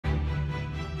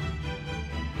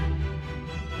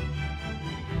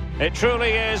It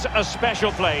truly is a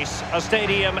special place, a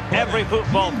stadium every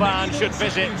football fan should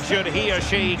visit should he or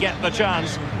she get the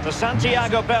chance. The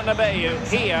Santiago Bernabeu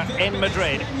here in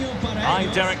Madrid.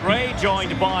 I'm Derek Ray,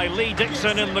 joined by Lee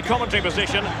Dixon in the commentary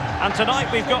position. And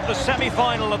tonight we've got the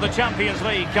semi-final of the Champions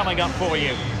League coming up for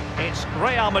you. It's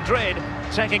Real Madrid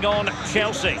taking on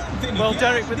Chelsea. Well,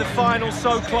 Derek, with the final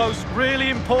so close,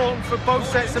 really important for both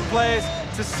sets of players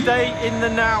to stay in the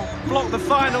now. Block the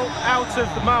final out of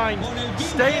the mind.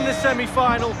 Stay in the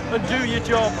semi-final and do your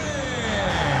job.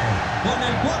 Con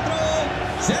el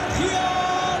 4, Sergio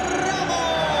Ramos.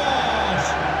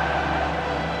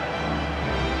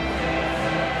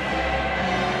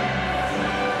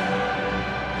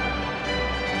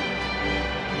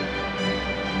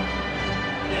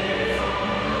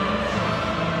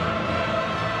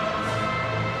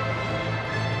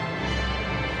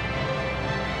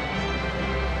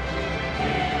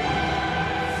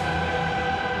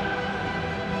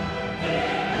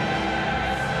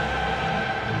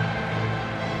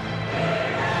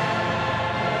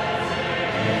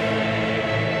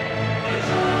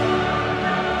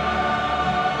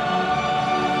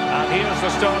 Here's the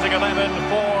starting 11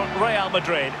 for Real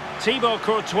Madrid. Thibaut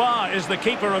Courtois is the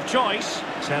keeper of choice.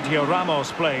 Sergio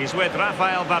Ramos plays with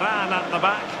Rafael Varane at the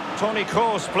back. Toni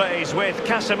Kroos plays with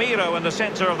Casemiro in the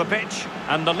centre of the pitch.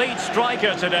 And the lead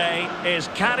striker today is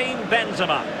Karim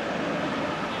Benzema.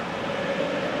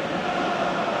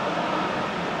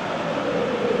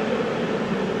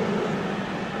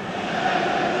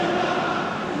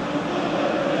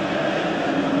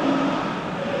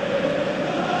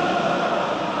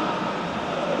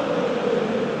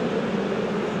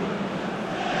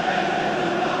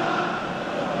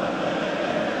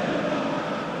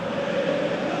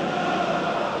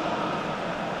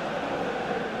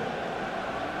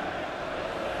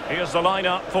 Here's the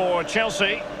lineup for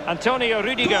Chelsea. Antonio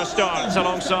Rudiger starts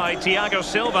alongside Thiago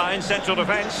Silva in central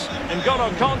defence. N'Golo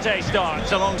Kanté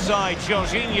starts alongside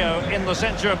Jorginho in the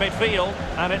centre of midfield.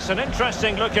 And it's an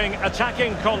interesting looking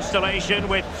attacking constellation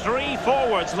with 3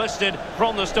 forwards listed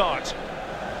from the start.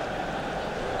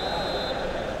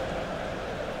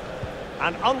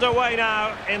 And underway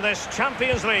now in this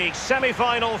Champions League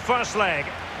semi-final first leg.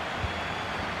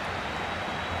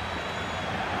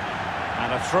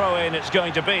 And a throw-in it's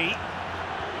going to be.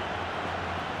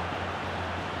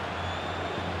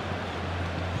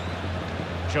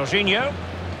 Jorginho.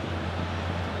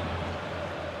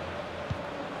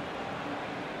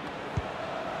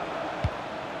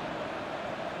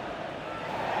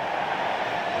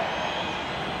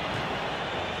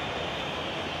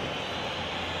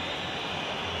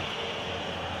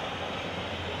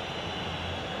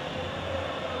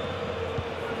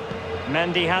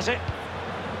 Mendy has it.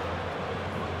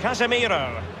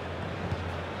 Casemiro.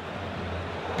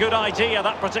 Good idea,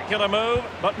 that particular move,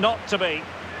 but not to be.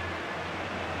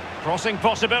 Crossing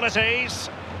possibilities.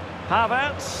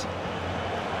 Havertz.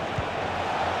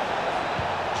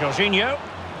 Jorginho.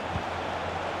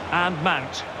 And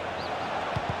Mount.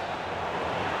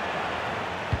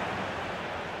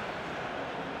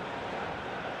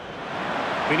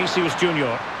 Vinicius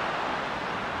Junior.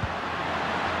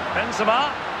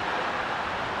 Benzema.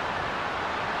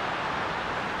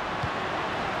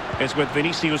 Is with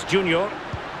Vinicius Junior.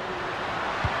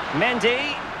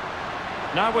 Mendy.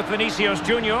 Now with Vinicius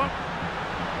Junior.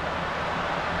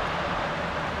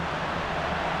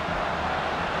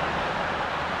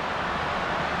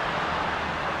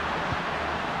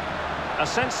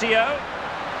 Asensio.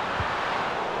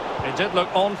 It did look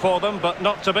on for them, but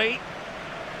not to be.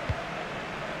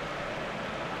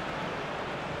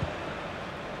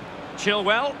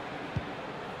 Chilwell.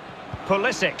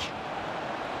 Pulisic.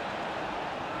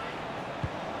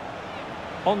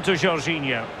 On to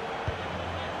Jorginho.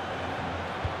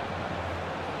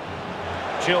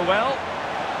 Chilwell.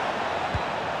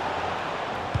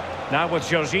 Now with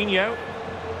Jorginho.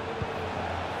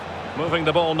 Moving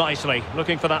the ball nicely,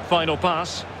 looking for that final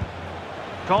pass.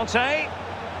 Kanté.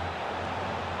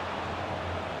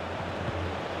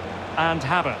 And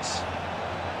Havertz.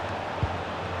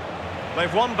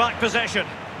 They've won back possession.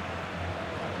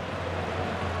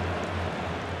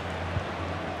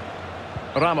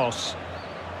 Ramos.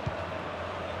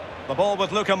 The ball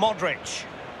with Luka Modric.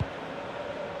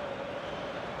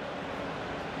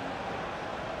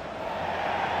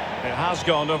 It has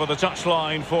gone over the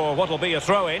touchline for what will be a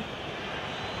throw-in.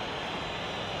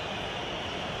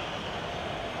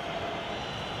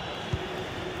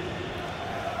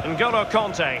 N'Golo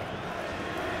Kanté.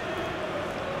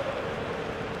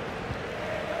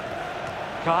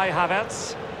 Kai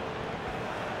Havertz.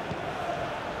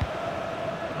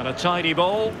 And a tidy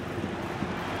ball.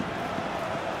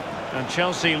 And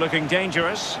Chelsea looking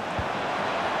dangerous.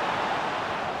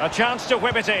 A chance to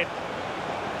whip it in.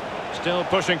 Still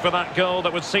pushing for that goal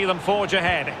that would see them forge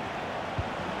ahead.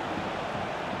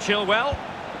 Chilwell.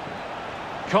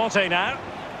 Conte now.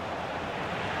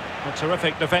 A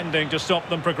terrific defending to stop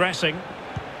them progressing.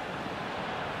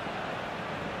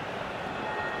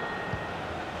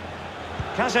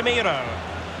 Casemiro.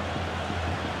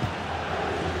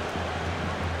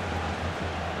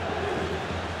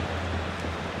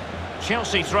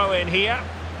 Chelsea throw in here.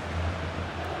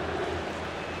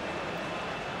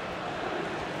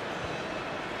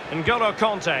 N'Golo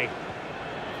Conte.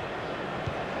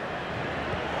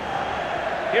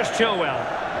 Here's Chilwell.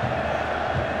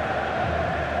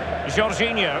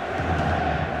 Jorginho.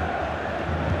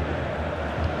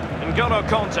 N'Golo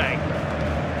Conte.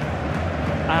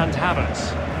 And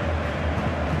Havertz.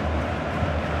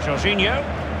 Jorginho.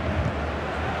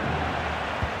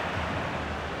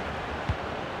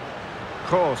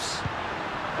 Kroos.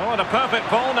 Oh, and a perfect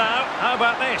ball now. How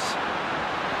about this?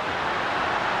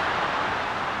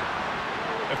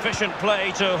 Efficient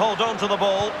play to hold on to the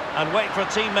ball and wait for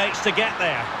teammates to get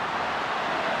there.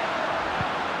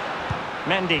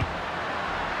 Mendy.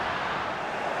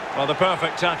 Well, the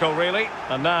perfect tackle, really.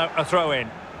 And now a throw-in.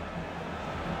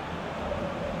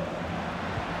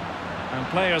 And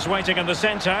players waiting in the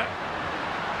centre.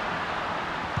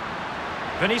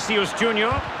 Vinicius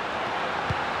Junior.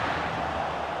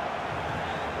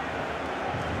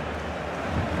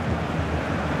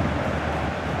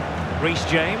 Reece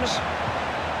James.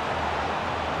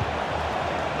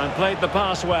 And played the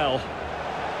pass well.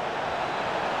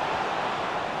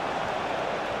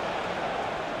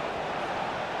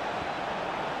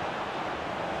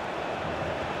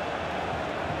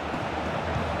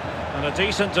 And a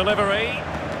decent delivery.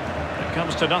 It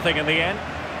comes to nothing in the end.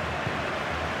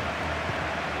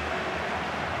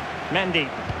 Mendy.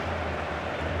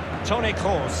 Toni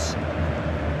Kroos.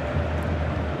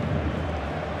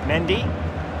 Mendy.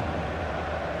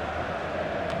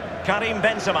 Karim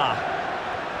Benzema.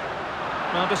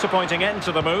 Well, disappointing end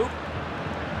to the move.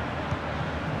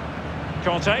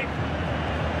 Conte.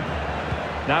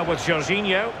 Now with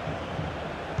Jorginho.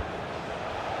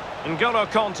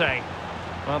 N'Golo Conte.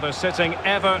 Well, they're sitting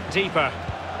ever deeper.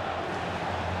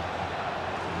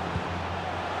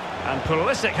 And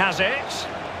Pulisic has it.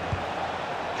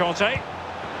 Conte.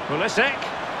 Pulisic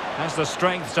has the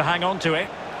strength to hang on to it.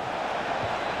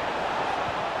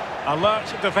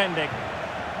 Alert defending.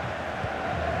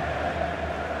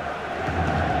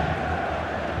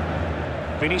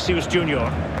 Vinicius Junior.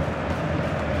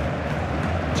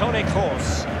 Toni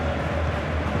Kroos.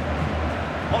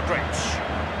 Modric.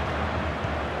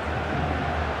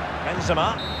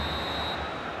 Benzema.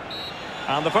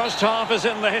 And the first half is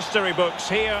in the history books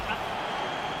here.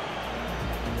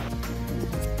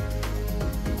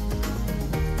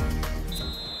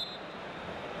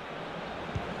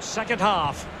 Second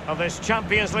half of this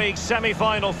Champions League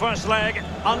semi-final first leg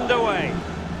underway.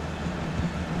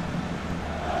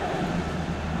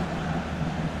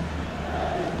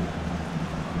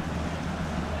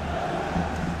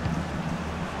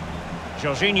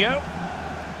 Jorginho.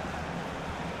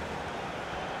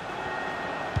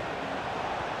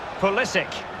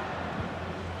 Pulisic.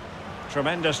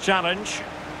 Tremendous challenge.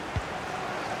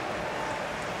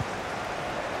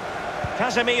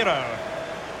 Casemiro.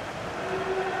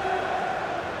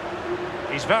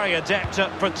 He's very adept at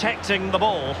protecting the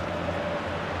ball.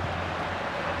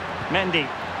 Mendy.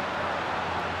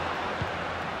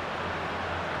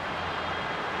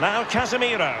 Now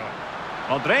Casemiro.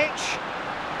 Modric.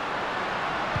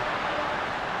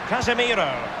 Casemiro.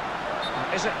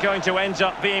 Is it going to end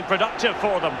up being productive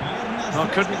for them? Well,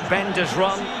 couldn't bend his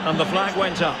run and the flag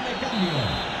went up.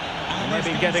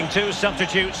 Maybe getting two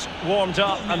substitutes warmed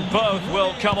up and both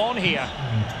will come on here.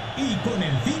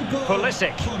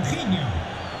 Pulisic.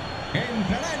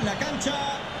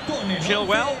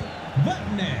 Chilwell.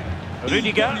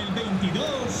 Rudiger.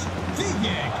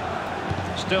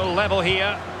 Still level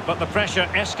here, but the pressure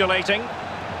escalating.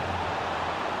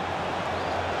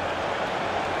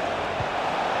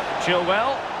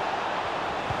 Chilwell.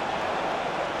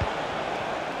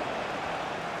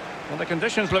 Well, the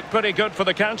conditions look pretty good for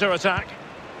the counter-attack.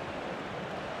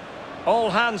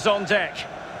 All hands on deck.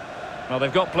 Well,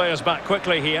 they've got players back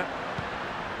quickly here.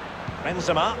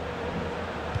 Benzema.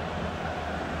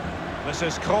 This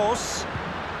is Kroos.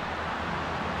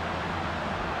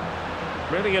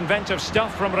 Really inventive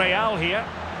stuff from Real here.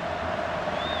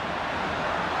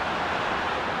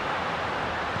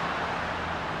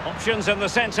 Options in the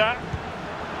centre.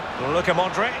 Luka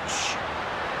Modric.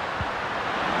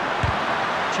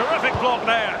 Terrific block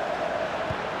there.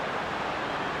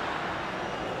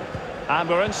 And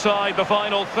we're inside the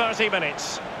final 30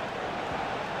 minutes.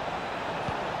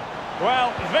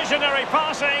 Well, visionary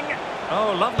passing.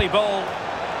 Oh, lovely ball.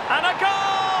 And a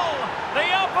goal! The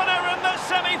opener in the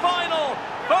semi-final.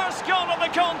 First goal of the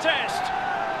contest.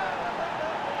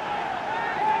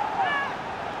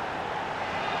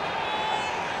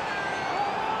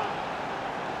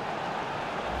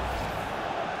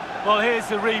 Well, here's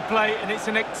the replay, and it's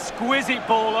an exquisite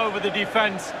ball over the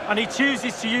defence, and he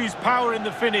chooses to use power in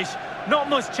the finish. Not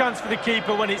much chance for the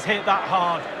keeper when it's hit that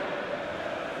hard.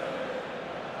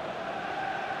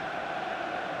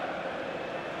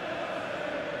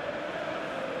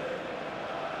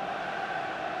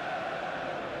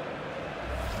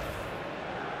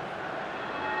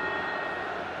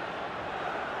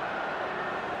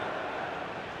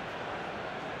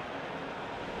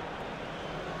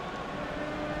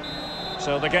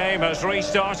 So the game has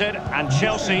restarted, and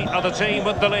Chelsea are the team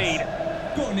with the lead.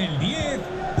 Con el 10,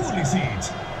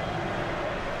 Pulisic.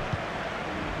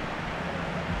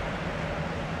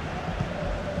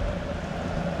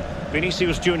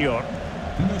 Vinicius Junior.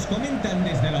 Nos comentan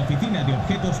desde la oficina de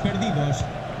objetos perdidos.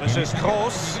 This is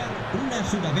Kroos. Una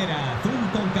sudadera azul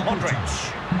con capucha.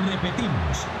 Modric.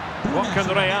 Repetimos. What can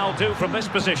the Real do from this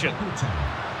position?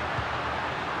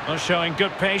 Well, showing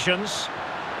good patience.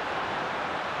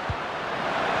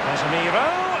 Casemiro.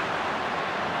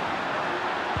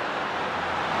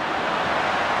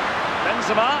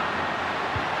 Benzema.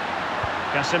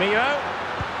 Casemiro.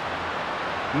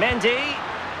 Mendy.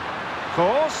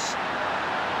 Kroos.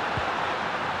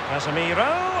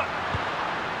 Casemiro.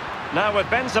 Now with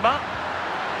Benzema.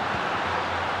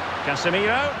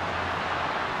 Casemiro.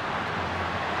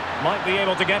 Might be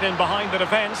able to get in behind the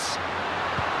defence.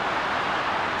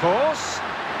 Kroos.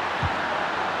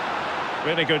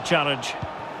 Really good challenge.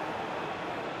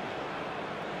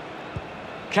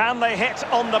 Can they hit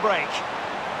on the break?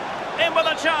 In with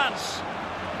a chance.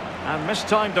 And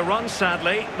mistimed the run,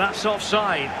 sadly. That's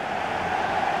offside.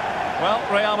 Well,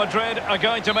 Real Madrid are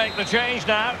going to make the change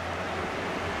now.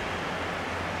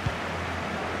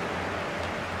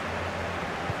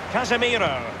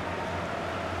 Casemiro.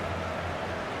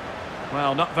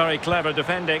 Well, not very clever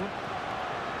defending.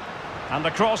 And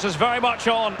the cross is very much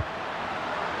on.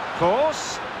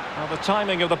 Kroos. Well, the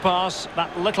timing of the pass,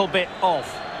 that little bit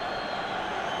off.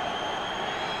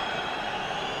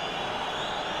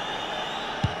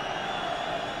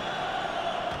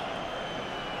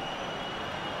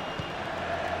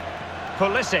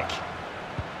 Pulisic.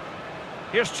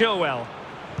 Here's Chilwell.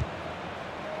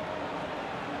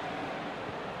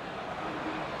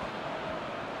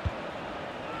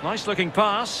 Nice looking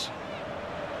pass.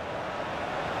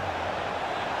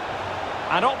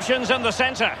 And options in the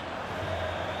centre.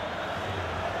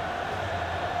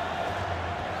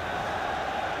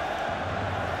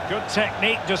 Good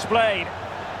technique displayed.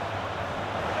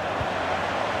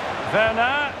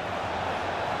 Werner.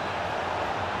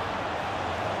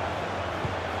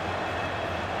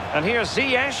 And here's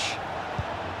Ziyech.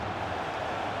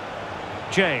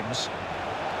 James.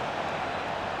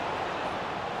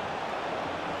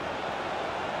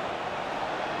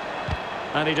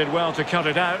 And he did well to cut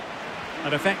it out.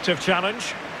 An effective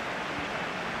challenge.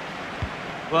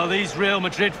 Well, these Real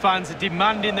Madrid fans are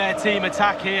demanding their team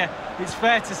attack here. It's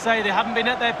fair to say they haven't been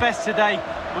at their best today,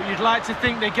 but you'd like to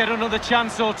think they get another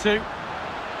chance or two.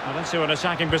 Well, into an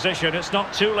attacking position. It's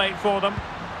not too late for them.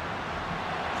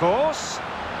 Kroos.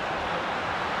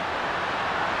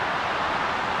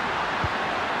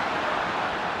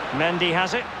 Mendy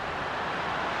has it.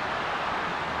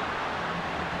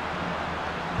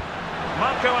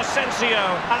 Marco Asensio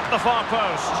at the far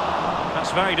post.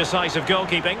 That's very decisive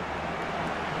goalkeeping.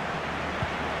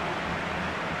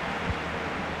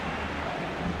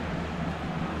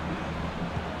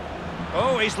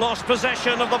 Oh, he's lost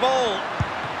possession of the ball.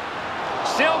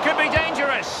 Still could be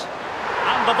dangerous.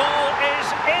 And the ball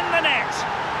is in the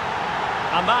net.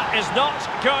 And that is not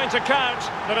going to count.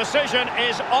 The decision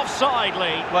is offside,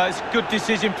 Lee. Well, it's a good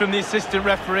decision from the assistant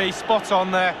referee. Spot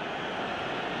on there.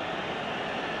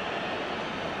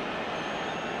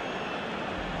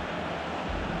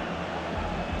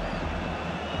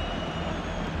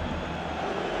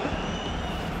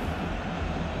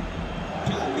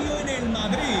 Cambio en el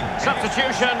Madrid.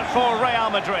 Substitution for Real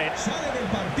Madrid. Sale del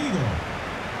partido.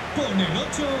 Con el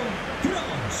 8,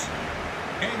 Kroos.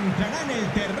 Entrará en el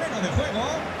terreno de juego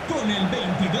con el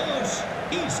 22,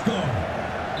 Isco.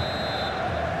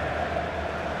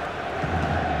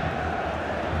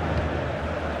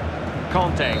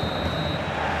 Conte.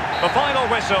 The final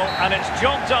whistle, and it's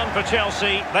job done for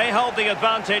Chelsea. They hold the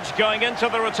advantage going into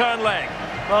the return leg.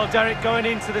 Well, Derek, going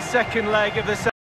into the second leg of the